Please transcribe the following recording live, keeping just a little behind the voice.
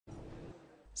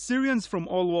Syrians from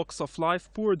all walks of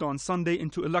life poured on Sunday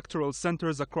into electoral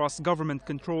centers across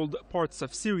government-controlled parts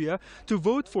of Syria to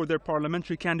vote for their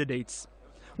parliamentary candidates.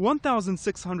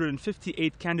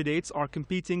 1,658 candidates are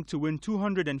competing to win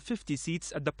 250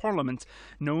 seats at the parliament,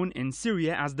 known in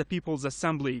Syria as the People's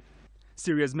Assembly.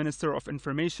 Syria's Minister of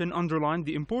Information underlined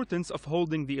the importance of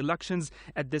holding the elections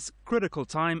at this critical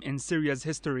time in Syria's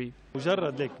history.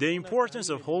 The importance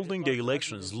of holding the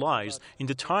elections lies in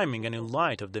the timing and in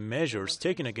light of the measures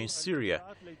taken against Syria.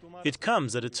 It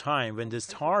comes at a time when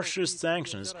the harshest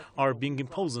sanctions are being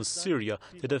imposed on Syria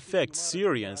that affect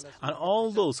Syrians and all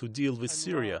those who deal with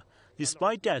Syria.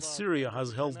 Despite that, Syria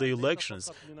has held the elections,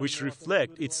 which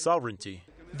reflect its sovereignty.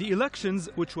 The elections,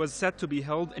 which was set to be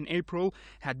held in April,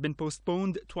 had been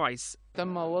postponed twice.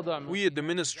 We at the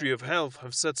Ministry of Health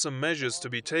have set some measures to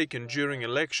be taken during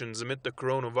elections amid the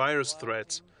coronavirus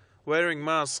threats. Wearing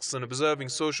masks and observing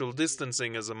social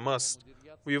distancing is a must.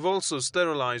 We have also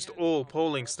sterilized all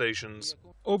polling stations.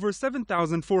 Over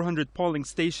 7,400 polling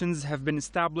stations have been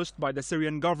established by the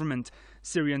Syrian government.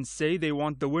 Syrians say they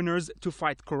want the winners to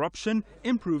fight corruption,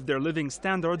 improve their living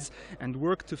standards, and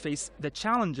work to face the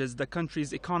challenges the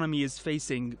country's economy is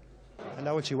facing.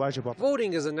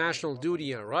 Voting is a national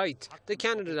duty and right. The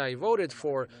candidate I voted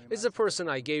for is the person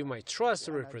I gave my trust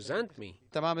to represent me.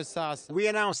 We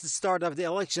announced the start of the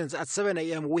elections at 7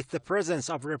 a.m. with the presence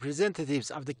of representatives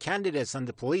of the candidates and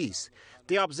the police.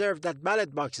 They observed that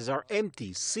ballot boxes are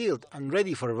empty, sealed, and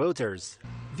ready for voters.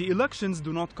 The elections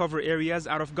do not cover areas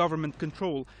out of government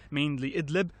control, mainly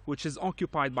Idlib, which is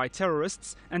occupied by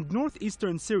terrorists, and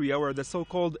northeastern Syria, where the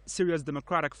so-called Syria's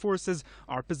Democratic Forces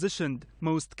are positioned.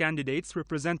 Most candidates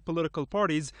represent political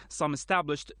parties, some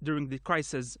established during the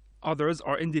crisis. Others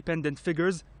are independent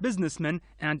figures, businessmen,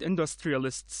 and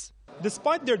industrialists.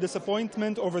 Despite their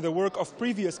disappointment over the work of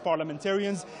previous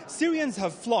parliamentarians, Syrians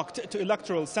have flocked to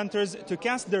electoral centers to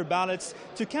cast their ballots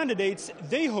to candidates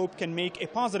they hope can make a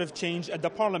positive change at the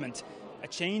parliament, a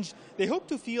change they hope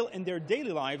to feel in their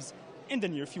daily lives in the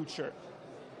near future.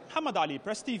 Mohamed Ali,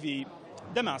 Press TV,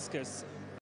 Damascus.